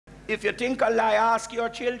If you think a lie, ask your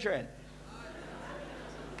children.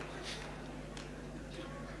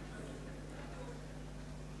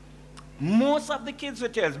 Most of the kids will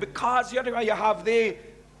tell us, because you have the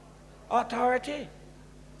authority.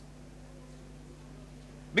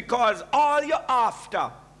 Because all you're after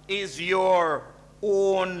is your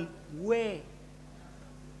own way.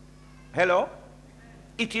 Hello?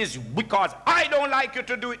 It is because I don't like you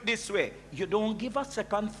to do it this way. You don't give a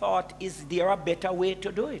second thought, is there a better way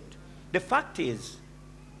to do it? The fact is,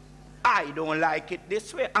 I don't like it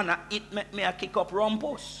this way, and it make me a kick up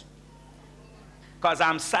rumpus. Because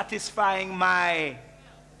I'm satisfying my,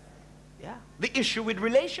 the issue with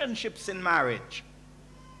relationships in marriage.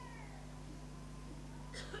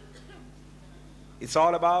 It's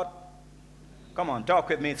all about, come on, talk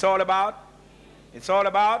with me. It's all about, it's all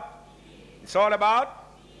about, it's all about.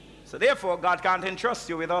 So therefore, God can't entrust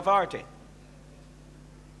you with authority.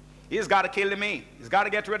 He's got to kill the me. He's got to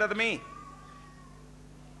get rid of the me.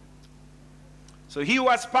 So he who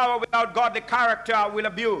has power without godly character will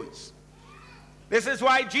abuse. This is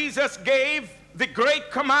why Jesus gave the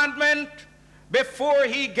great commandment before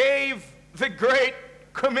he gave the great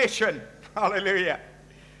commission. Hallelujah.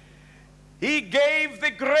 He gave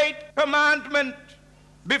the great commandment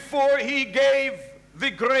before he gave the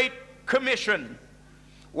great commission.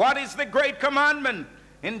 What is the great commandment?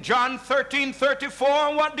 In John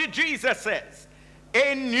 13:34, what did Jesus say?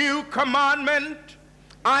 A new commandment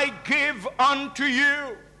I give unto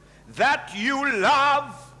you, that you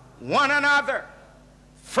love one another.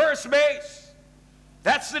 First base.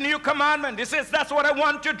 That's the new commandment. He says, that's what I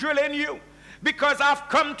want to drill in you, because I've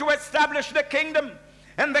come to establish the kingdom,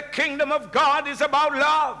 and the kingdom of God is about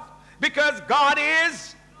love, because God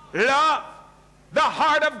is love. The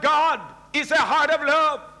heart of God is a heart of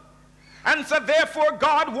love. And so therefore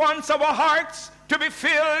God wants our hearts to be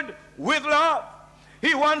filled with love.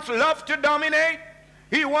 He wants love to dominate.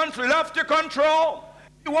 He wants love to control.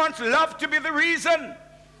 He wants love to be the reason.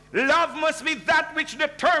 Love must be that which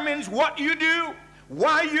determines what you do,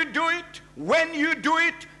 why you do it, when you do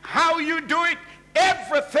it, how you do it.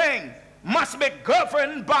 Everything must be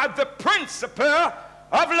governed by the principle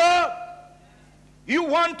of love. You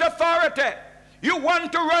want authority. You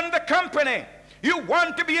want to run the company. You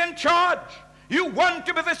want to be in charge. You want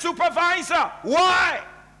to be the supervisor. Why?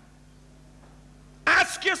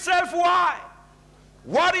 Ask yourself why.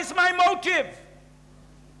 What is my motive?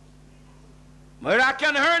 But I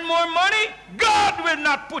can earn more money? God will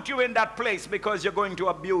not put you in that place because you're going to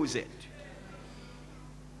abuse it.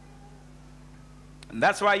 And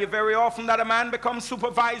that's why you very often that a man becomes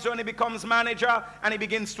supervisor and he becomes manager and he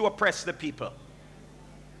begins to oppress the people.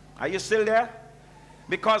 Are you still there?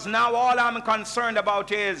 Because now all I'm concerned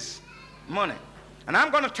about is money. And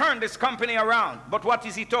I'm going to turn this company around. But what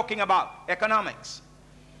is he talking about? Economics.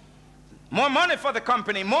 More money for the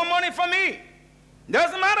company, more money for me.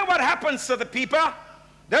 Doesn't matter what happens to the people.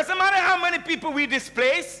 Doesn't matter how many people we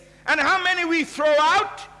displace and how many we throw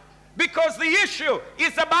out, because the issue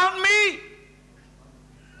is about me.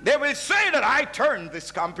 They will say that I turned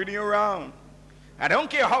this company around. I don't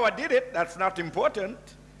care how I did it. That's not important.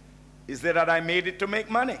 Is that I made it to make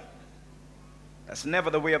money. That's never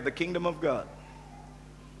the way of the kingdom of God.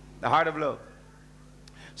 The heart of love.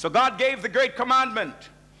 So God gave the great commandment,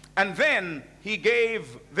 and then he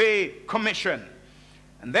gave the commission.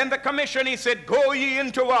 And then the commission, he said, go ye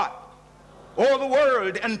into what? All the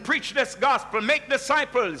world, and preach this gospel, make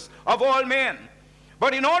disciples of all men.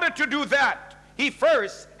 But in order to do that, he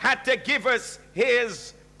first had to give us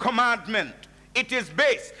his commandment. It is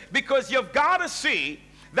based, because you've got to see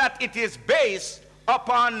that it is based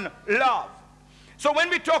upon love. So when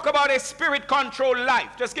we talk about a spirit-controlled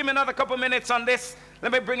life, just give me another couple minutes on this.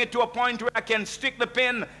 Let me bring it to a point where I can stick the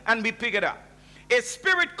pin and we pick it up. A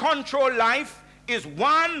spirit-controlled life is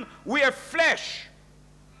one where flesh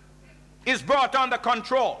is brought under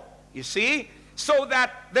control. You see? So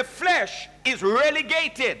that the flesh is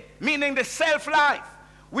relegated, meaning the self-life,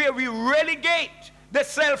 where we relegate the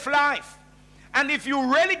self-life. And if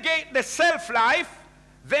you relegate the self-life,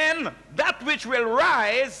 then that which will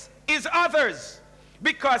rise is others.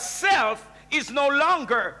 Because self is no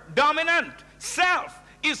longer dominant. Self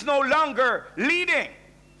is no longer leading.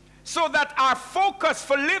 So that our focus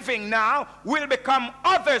for living now will become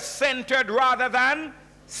other-centered rather than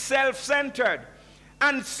self-centered.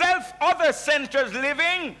 And other-centered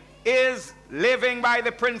living is living by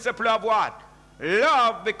the principle of what?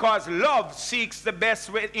 Love, because love seeks the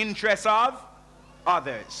best interest of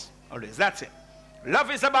others. That's it.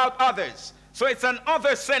 Love is about others. So it's an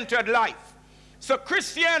other-centered life. So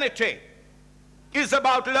Christianity is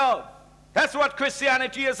about love. That's what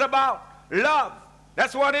Christianity is about. Love.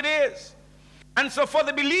 That's what it is. And so for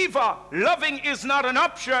the believer, loving is not an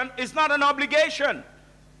option, it's not an obligation.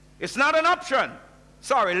 It's not an option.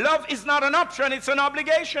 Sorry, love is not an option, it's an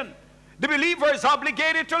obligation. The believer is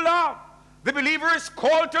obligated to love. The believer is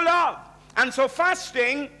called to love. And so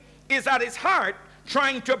fasting is at its heart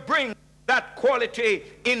trying to bring that quality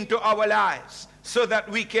into our lives so that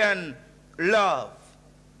we can love.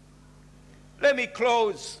 Let me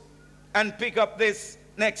close and pick up this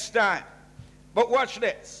next time. But watch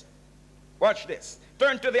this. Watch this.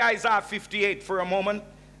 Turn to the Isaiah 58 for a moment,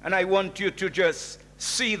 and I want you to just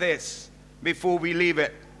see this before we leave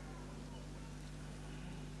it.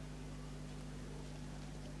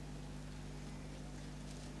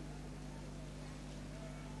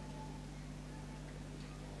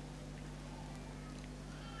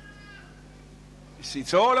 You see,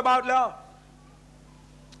 it's all about love.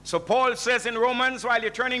 So Paul says in Romans, while you're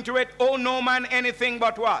turning to it, owe no man anything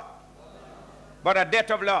but what? But a debt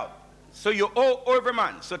of love. So you owe every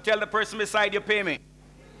man. So tell the person beside you, pay me.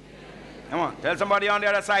 Come on, tell somebody on the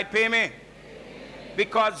other side, pay me.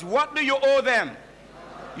 Because what do you owe them?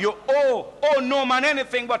 You owe no man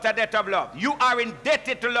anything but a debt of love. You are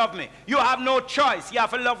indebted to love me. You have no choice. You have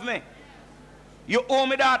to love me. You owe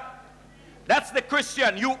me that. That's the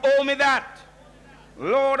Christian. You owe me that.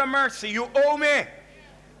 Lord of mercy, you owe me.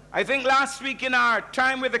 I think last week in our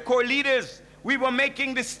time with the core leaders, we were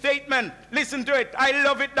making this statement. Listen to it. I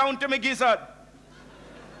love it down to my gizzard.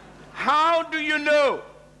 How do you know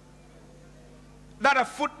that a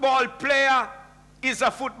football player is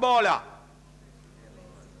a footballer?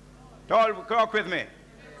 Talk with me.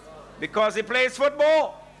 Because he plays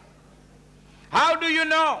football. How do you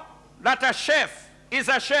know that a chef is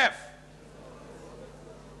a chef?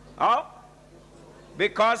 Oh?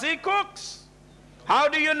 Because he cooks. How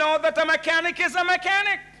do you know that a mechanic is a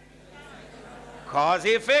mechanic? Because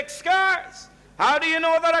he fixes cars. How do you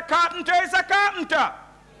know that a carpenter is a carpenter?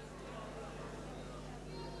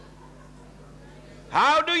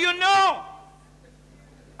 How do you know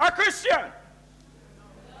a Christian?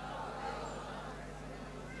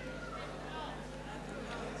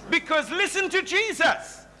 Because listen to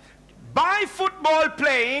Jesus. By football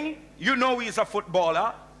playing, you know he's a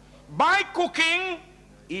footballer. By cooking,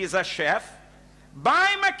 he's a chef. By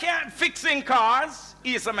fixing cars,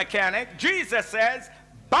 he's a mechanic. Jesus says,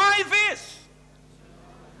 by this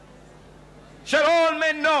shall all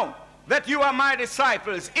men know that you are my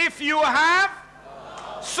disciples, if you have.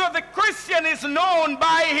 So the Christian is known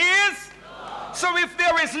by his. So if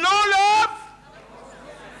there is no love,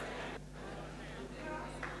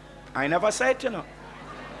 I never said, you know.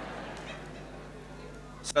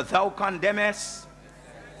 So thou condemnest.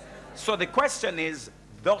 So the question is,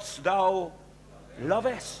 dost thou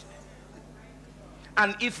lovest?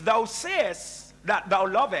 And if thou sayest that thou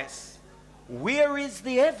lovest, where is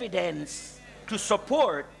the evidence to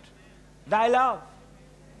support thy love?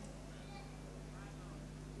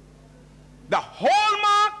 The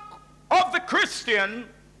hallmark of the Christian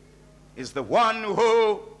is the one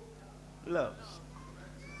who loves.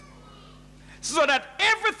 So that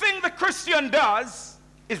everything the Christian does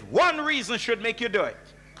is one reason should make you do it.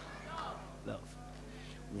 Love.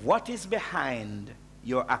 What is behind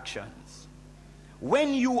your actions?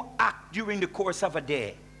 When you act during the course of a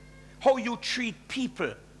day, how you treat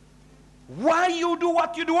people, why you do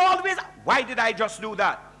what you do always. Why did I just do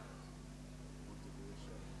that?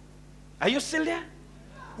 Are you still there?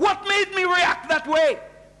 What made me react that way?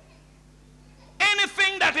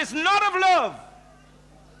 Anything that is not of love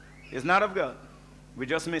is not of God. We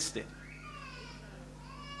just missed it.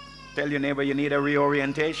 Tell your neighbor you need a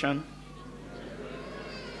reorientation.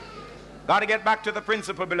 Got to get back to the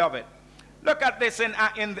principle, beloved. Look at this in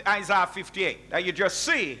Isaiah 58. That you just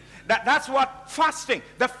see that that's what fasting,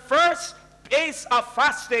 the first phase of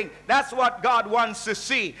fasting, that's what God wants to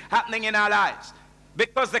see happening in our lives.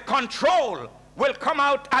 Because the control will come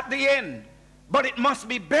out at the end. But it must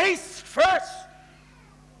be based first.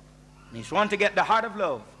 And you want to get the heart of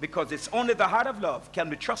love, because it's only the heart of love can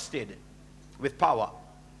be trusted with power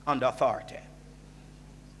under authority.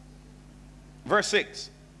 Verse 6.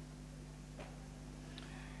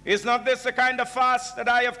 Is not this the kind of fast that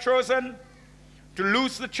I have chosen? To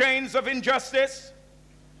loose the chains of injustice,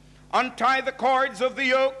 untie the cords of the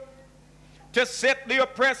yoke, to set the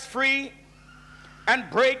oppressed free, and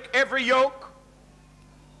break every yoke?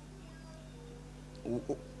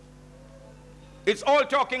 It's all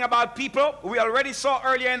talking about people. We already saw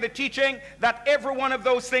earlier in the teaching that every one of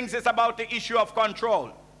those things is about the issue of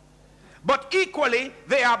control. But equally,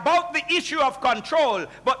 they are about the issue of control,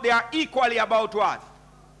 but they are equally about what?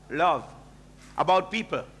 Love. About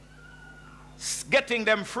people. Getting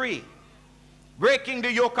them free. breaking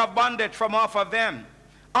the yoke of bondage from off of them,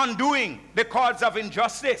 undoing the cords of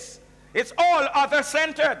injustice. It's all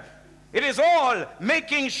other-centered. It is all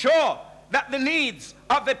making sure that the needs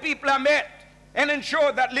of the people are met and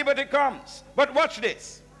ensure that liberty comes. But watch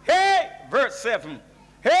this. Hey, verse 7.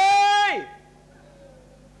 Hey!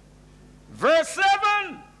 Verse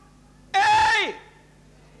 7. Hey!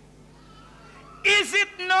 Is it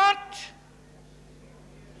not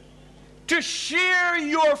to share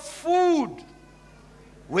your food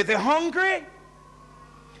with the hungry,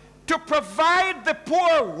 to provide the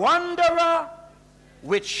poor wanderer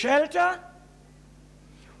with shelter?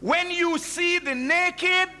 When you see the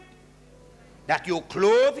naked, that you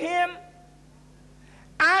clothe him,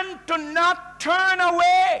 and to not turn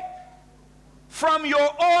away from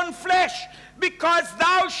your own flesh, because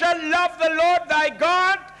thou shalt love the Lord thy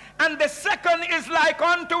God. And the second is like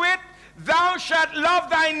unto it, thou shalt love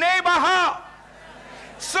thy neighbor how?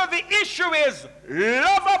 So the issue is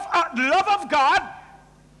love of God,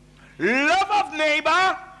 love of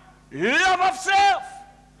neighbor, love of self.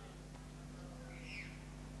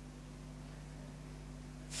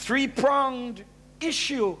 Three-pronged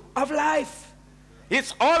issue of life.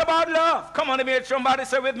 It's all about love. Come on, somebody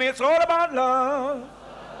say with me, it's all about love.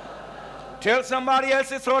 Tell somebody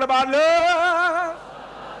else it's all about love.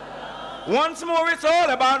 Once more, it's all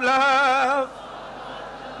about love.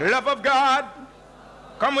 Love of God.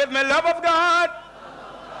 Come with me, love of God.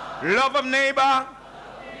 Love of neighbor.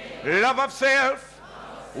 Love of self.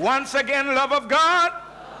 Once again, love of God.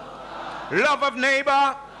 Love of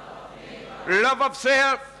neighbor. Love of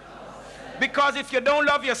self. Because if you don't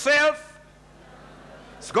love yourself,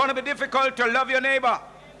 it's going to be difficult to love your neighbor.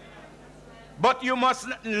 But you must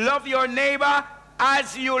love your neighbor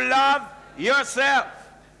as you love yourself.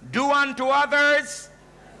 Do unto others,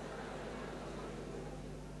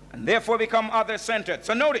 and therefore become other-centered.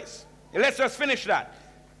 So notice, let's just finish that.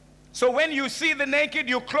 So when you see the naked,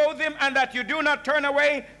 you clothe him, and that you do not turn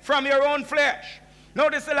away from your own flesh.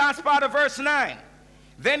 Notice the last part of verse 9.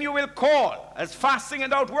 Then you will call, as fasting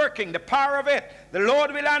and outworking, the power of it. The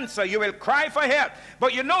Lord will answer. You will cry for help.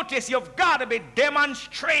 But you notice you've got to be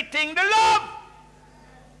demonstrating the love.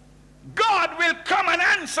 God will come and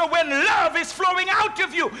answer when love is flowing out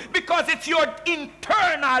of you, because it's your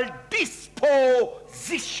internal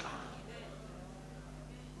disposition.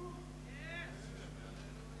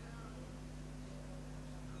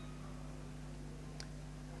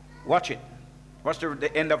 Watch it. Watch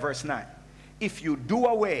the end of verse 9. If you do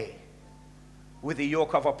away with the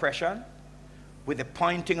yoke of oppression, with the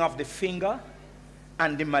pointing of the finger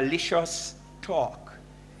and the malicious talk,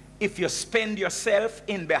 if you spend yourself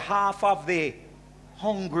in behalf of the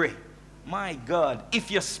hungry, my God,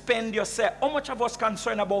 if you spend yourself, how much of us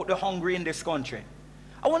concerned about the hungry in this country?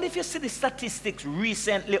 I wonder if you see the statistics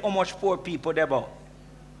recently, how much poor people there about.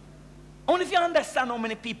 I wonder if you understand how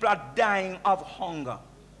many people are dying of hunger.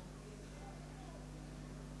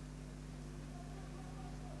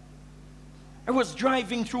 I was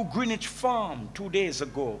driving through Greenwich Farm 2 days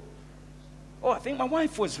ago. Oh, I think my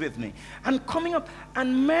wife was with me. And coming up,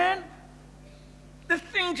 and man, the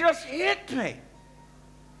thing just hit me.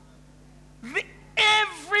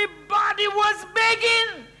 Everybody was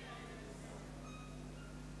begging.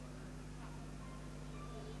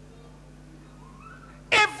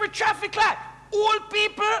 Every traffic light, old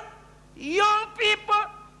people, young people,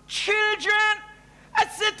 children. I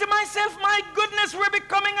said to myself, my goodness, we're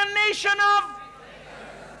becoming a nation of...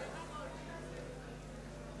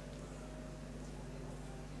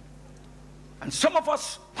 And some of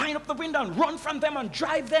us wind up the window and run from them and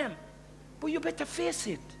drive them. But you better face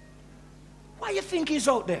it. Why you think he's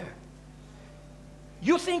out there?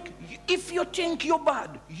 You think, if you think you're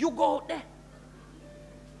bad, you go out there.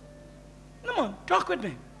 Come on, talk with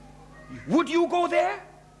me. Would you go there?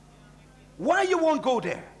 Why you won't go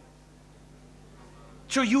there?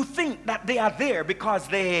 So you think that they are there because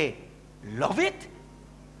they love it?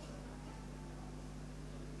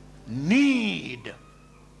 Need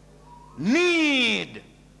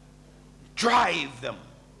drive them.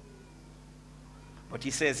 But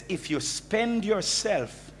he says, if you spend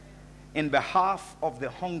yourself in behalf of the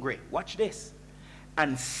hungry, watch this,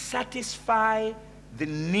 and satisfy the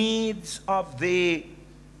needs of the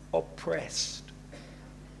oppressed.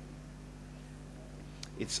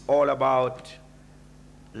 It's all about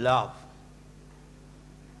love.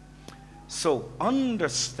 So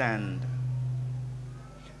understand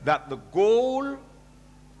that the goal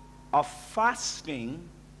of fasting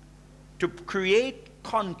to create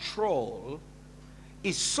control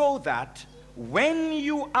is so that when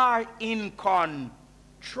you are in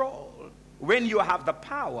control, when you have the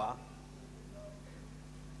power,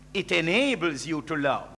 It enables you to love.